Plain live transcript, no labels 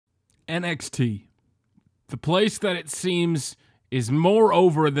NXT, the place that it seems is more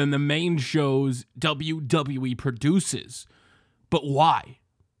over than the main shows WWE produces. But why?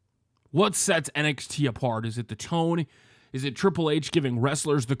 What sets NXT apart? Is it the tone? Is it Triple H giving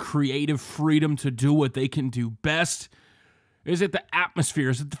wrestlers the creative freedom to do what they can do best? Is it the atmosphere?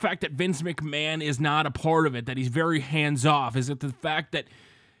 Is it the fact that Vince McMahon is not a part of it, that he's very hands-off? Is it the fact that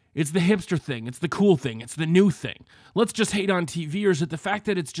it's the hipster thing, it's the cool thing, it's the new thing? Let's just hate on TV, or is it the fact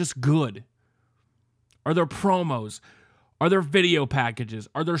that it's just good? Are there promos? Are there video packages?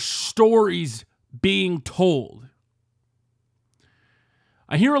 Are there stories being told?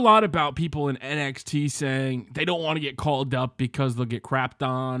 I hear a lot about people in NXT saying they don't want to get called up because they'll get crapped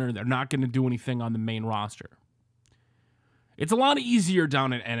on or they're not going to do anything on the main roster. It's a lot easier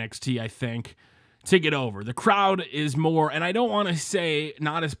down at NXT, I think, to get over. The crowd is more, and I don't want to say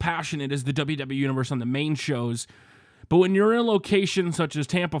not as passionate as the WWE Universe on the main shows, but when you're in a location such as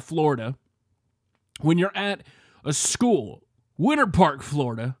Tampa, Florida, when you're at a school, Winter Park,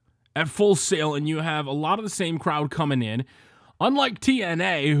 Florida, at Full Sail, and you have a lot of the same crowd coming in, unlike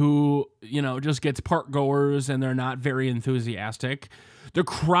TNA, who, just gets park goers and they're not very enthusiastic, the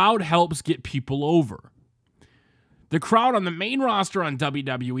crowd helps get people over. The crowd on the main roster on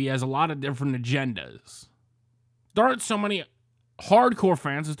WWE has a lot of different agendas. There aren't so many hardcore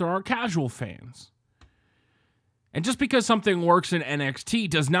fans as there are casual fans. And just because something works in NXT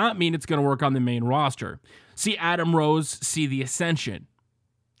does not mean it's going to work on the main roster. See Adam Rose, see The Ascension.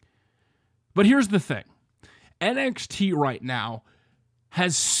 But here's the thing. NXT right now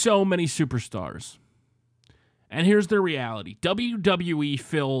has so many superstars. And here's the reality. WWE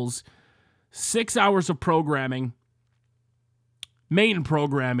fills 6 hours of programming, main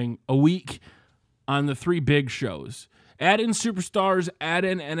programming, a week on the 3 big shows. Add in superstars, add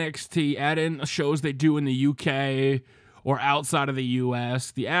in NXT, add in shows they do in the UK or outside of the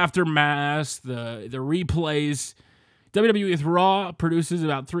US, the aftermath, the replays. WWE with Raw produces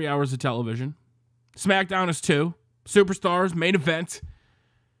about 3 hours of television. SmackDown is 2. Superstars, main event.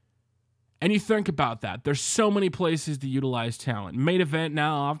 And you think about that. There's so many places to utilize talent. Main event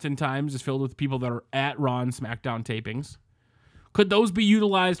now oftentimes is filled with people that are at Raw and SmackDown tapings. Could those be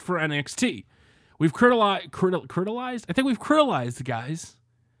utilized for NXT? We've criticized? I think we've criticized the guys.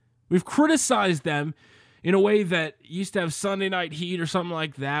 We've criticized them in a way that used to have Sunday Night Heat or something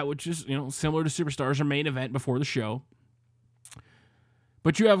like that, which is, similar to Superstars or main event before the show.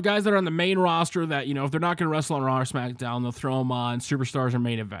 But you have guys that are on the main roster that, if they're not going to wrestle on Raw or SmackDown, they'll throw them on Superstars or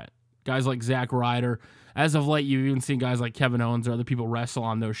main event. Guys like Zack Ryder. As of late, you've even seen guys like Kevin Owens or other people wrestle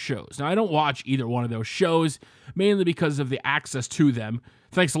on those shows. Now, I don't watch either one of those shows, mainly because of the access to them.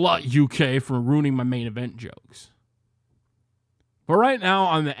 Thanks a lot, UK, for ruining my main event jokes. But right now,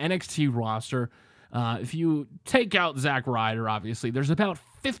 on the NXT roster, if you take out Zack Ryder, obviously, there's about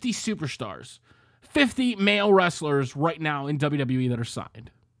 50 superstars. 50 male wrestlers right now in WWE that are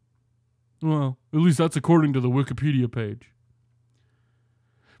signed. Well, at least that's according to the Wikipedia page.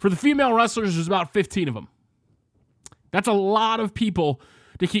 For the female wrestlers, there's about 15 of them. That's a lot of people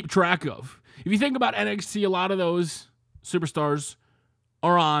to keep track of. If you think about NXT, a lot of those superstars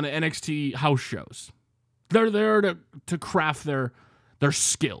are on NXT house shows. They're there to craft their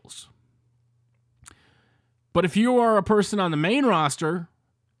skills. But if you are a person on the main roster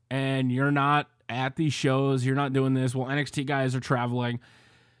and you're not at these shows, you're not doing this, well, NXT guys are traveling.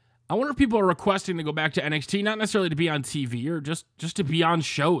 I wonder if people are requesting to go back to NXT, not necessarily to be on TV or just to be on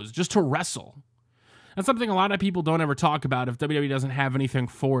shows, just to wrestle. That's something a lot of people don't ever talk about if WWE doesn't have anything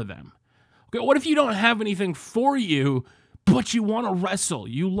for them. Okay, what if you don't have anything for you, but you want to wrestle?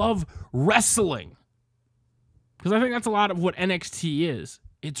 You love wrestling. Because I think that's a lot of what NXT is.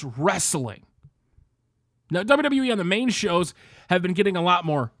 It's wrestling. Now, WWE on the main shows have been getting a lot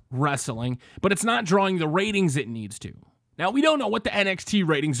more wrestling, but it's not drawing the ratings it needs to. Now, we don't know what the NXT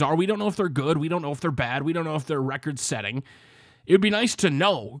ratings are. We don't know if they're good. We don't know if they're bad. We don't know if they're record-setting. It would be nice to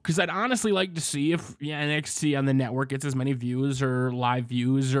know, because I'd honestly like to see if NXT on the network gets as many views or live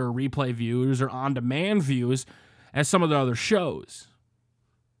views or replay views or on-demand views as some of the other shows.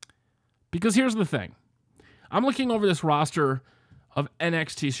 Because here's the thing. I'm looking over this roster of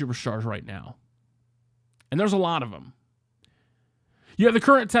NXT superstars right now, and there's a lot of them. You have the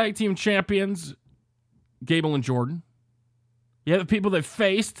current tag team champions, Gable and Jordan. You have the people that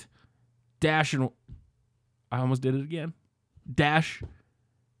faced Dash and... I almost did it again. Dash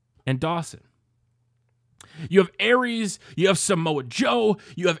and Dawson. You have Aries. You have Samoa Joe.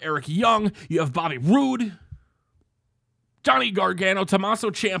 You have Eric Young. You have Bobby Roode. Johnny Gargano.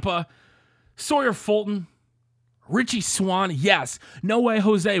 Tommaso Ciampa. Sawyer Fulton. Richie Swann. Yes. No Way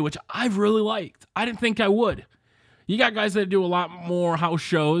Jose, which I've really liked. I didn't think I would. You got guys that do a lot more house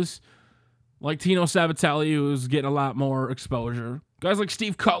shows. like Tino Sabatelli, who's getting a lot more exposure. Guys like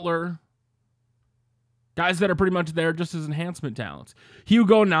Steve Cutler. Guys that are pretty much there just as enhancement talents. Wwe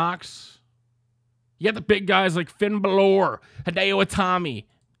Nxt. You got the big guys like Finn Balor, Hideo Itami.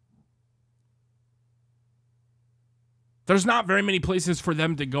 There's not very many places for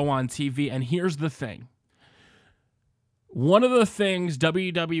them to go on TV, and here's the thing. One of the things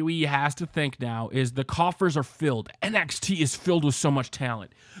WWE has to think now is the coffers are filled. NXT is filled with so much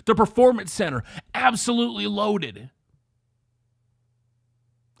talent. The Performance Center, absolutely loaded.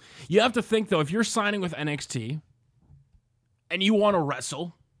 You have to think, though, if you're signing with NXT and you want to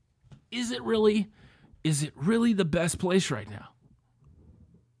wrestle, is it really the best place right now?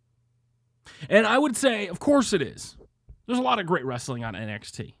 And I would say, of course it is. There's a lot of great wrestling on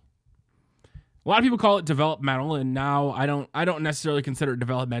NXT. A lot of people call it developmental, and now I don't necessarily consider it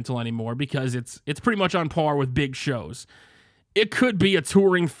developmental anymore because it's pretty much on par with big shows. It could be a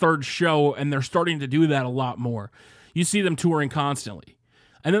touring third show, and they're starting to do that a lot more. You see them touring constantly.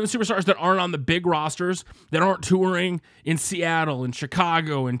 And then the superstars that aren't on the big rosters, that aren't touring in Seattle and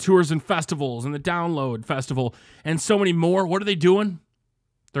Chicago and tours and festivals and the Download Festival and so many more, what are they doing?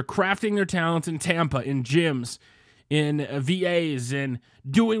 They're crafting their talents in Tampa, in gyms, in VAs, and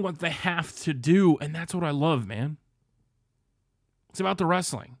doing what they have to do. And that's what I love, man. It's about the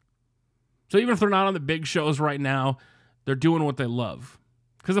wrestling. So even if they're not on the big shows right now, they're doing what they love.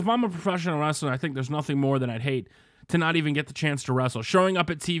 Because if I'm a professional wrestler, I think there's nothing more than I'd hate to not even get the chance to wrestle. Showing up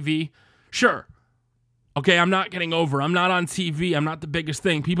at TV, sure. Okay, I'm not getting over. I'm not on TV. I'm not the biggest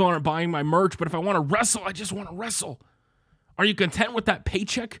thing. People aren't buying my merch, but if I want to wrestle, I just want to wrestle. Are you content with that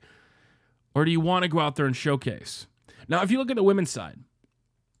paycheck? Or do you want to go out there and showcase? Now, if you look at the women's side,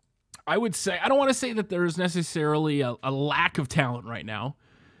 I would say, I don't want to say that there's necessarily a lack of talent right now,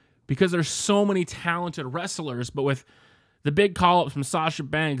 because there's so many talented wrestlers, but with the big call-ups from Sasha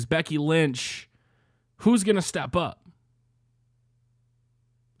Banks, Becky Lynch, who's going to step up?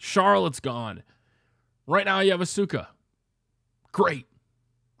 Charlotte's gone. Right now you have Asuka. Great.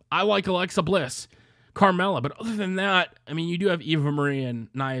 I like Alexa Bliss. Carmella. But other than that, I mean, you do have Eva Marie and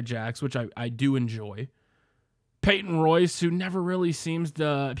Nia Jax, which I do enjoy. Peyton Royce, who never really seems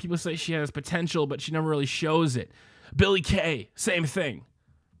to... People say she has potential, but she never really shows it. Billie Kay, same thing.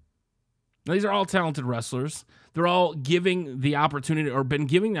 Now, these are all talented wrestlers. They're all giving the opportunity, or been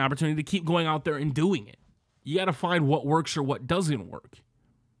giving the opportunity, to keep going out there and doing it. You got to find what works or what doesn't work.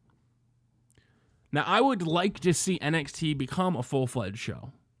 Now, I would like to see NXT become a full-fledged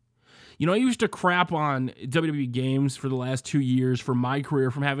show. You know, I used to crap on WWE Games for the last 2 years for my career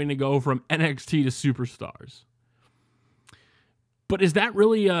from having to go from NXT to Superstars. But is that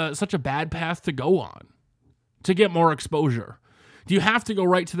really such a bad path to go on to get more exposure? Do you have to go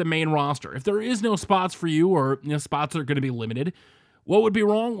right to the main roster? If there is no spots for you, or spots are going to be limited, what would be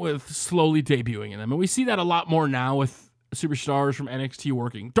wrong with slowly debuting in them? And we see that a lot more now with superstars from NXT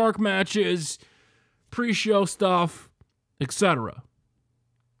working dark matches, pre-show stuff, etc.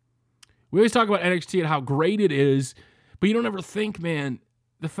 We always talk about NXT and how great it is, but you don't ever think, man,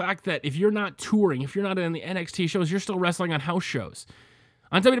 the fact that if you're not touring, if you're not in the NXT shows, you're still wrestling on house shows.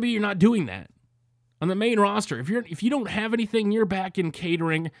 On WWE, you're not doing that. On the main roster, if you don't have anything, you're back in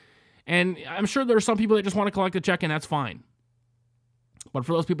catering, and I'm sure there are some people that just want to collect a check, and that's fine. But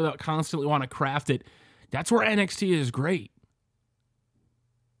for those people that constantly want to craft it, that's where NXT is great.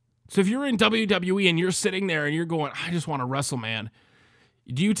 So if you're in WWE and you're sitting there and you're going, I just want to wrestle, man,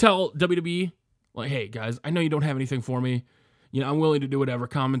 do you tell WWE, like, hey, guys, I know you don't have anything for me. You know, I'm willing to do whatever,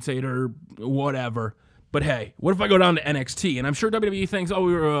 commentator, whatever. But hey, what if I go down to NXT? And I'm sure WWE thinks,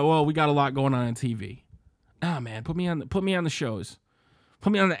 oh, we got a lot going on TV. Ah, man, put me on the shows.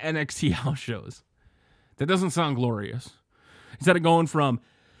 Put me on the NXT house shows. That doesn't sound glorious. Instead of going from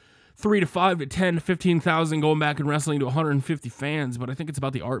 3 to 5 to 10 to 15,000, going back and wrestling to 150 fans, but I think it's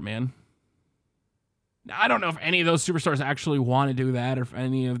about the art, man. Now, I don't know if any of those superstars actually want to do that, or if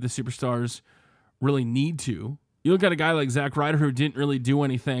any of the superstars really need to. You look at a guy like Zack Ryder, who didn't really do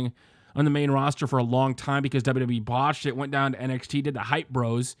anything on the main roster for a long time because WWE botched it, went down to NXT, did the Hype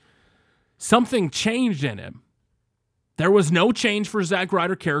Bros. Something changed in him. There was no change for Zack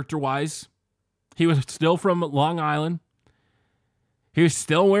Ryder character-wise. He was still from Long Island. He was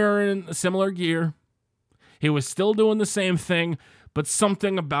still wearing similar gear. He was still doing the same thing, but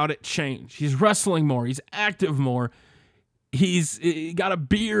something about it changed. He's wrestling more. He's active more. He's got a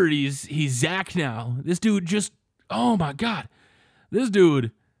beard. He's Zack now. This dude just, oh my God. This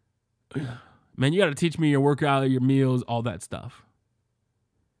dude, man, you got to teach me your workout, your meals, all that stuff.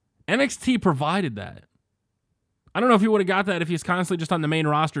 NXT provided that. I don't know if he would have got that if he's constantly just on the main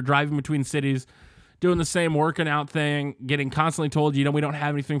roster, driving between cities, doing the same working out thing, getting constantly told, we don't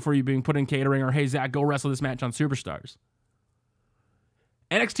have anything for you, being put in catering, or hey, Zach, go wrestle this match on Superstars.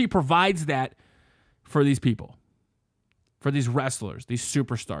 NXT provides that for these people, for these wrestlers, these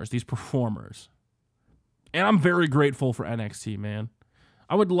superstars, these performers. And I'm very grateful for NXT, man.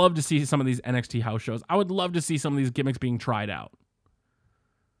 I would love to see some of these NXT house shows. I would love to see some of these gimmicks being tried out.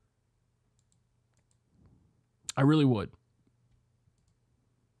 I really would.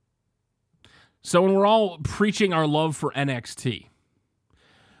 So when we're all preaching our love for NXT,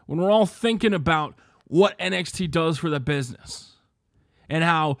 when we're all thinking about what NXT does for the business and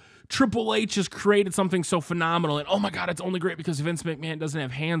how Triple H has created something so phenomenal, and oh my God, it's only great because Vince McMahon doesn't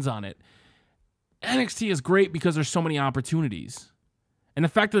have hands on it. NXT is great because there's so many opportunities. And the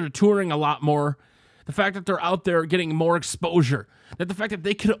fact that they're touring a lot more, the fact that they're out there getting more exposure, that the fact that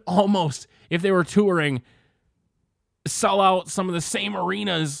they could almost, if they were touring, sell out some of the same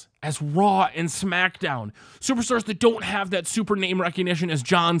arenas as Raw and SmackDown. Superstars that don't have that super name recognition as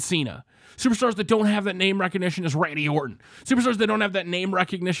John Cena. Superstars that don't have that name recognition as Randy Orton. Superstars that don't have that name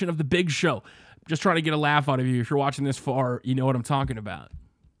recognition of The Big Show. Just trying to get a laugh out of you. If you're watching this far, you know what I'm talking about.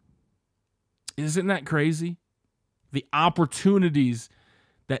 Isn't that crazy? The opportunities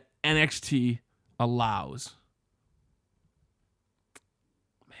that NXT allows.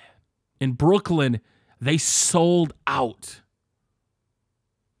 Man. In Brooklyn, they sold out.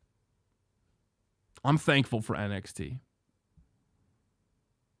 I'm thankful for NXT.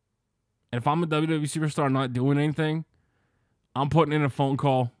 And if I'm a WWE superstar not doing anything, I'm putting in a phone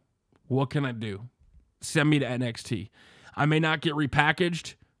call. What can I do? Send me to NXT. I may not get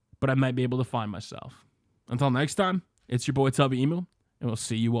repackaged, but I might be able to find myself. Until next time, it's your boy Tubby Emo, and we'll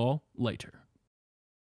see you all later.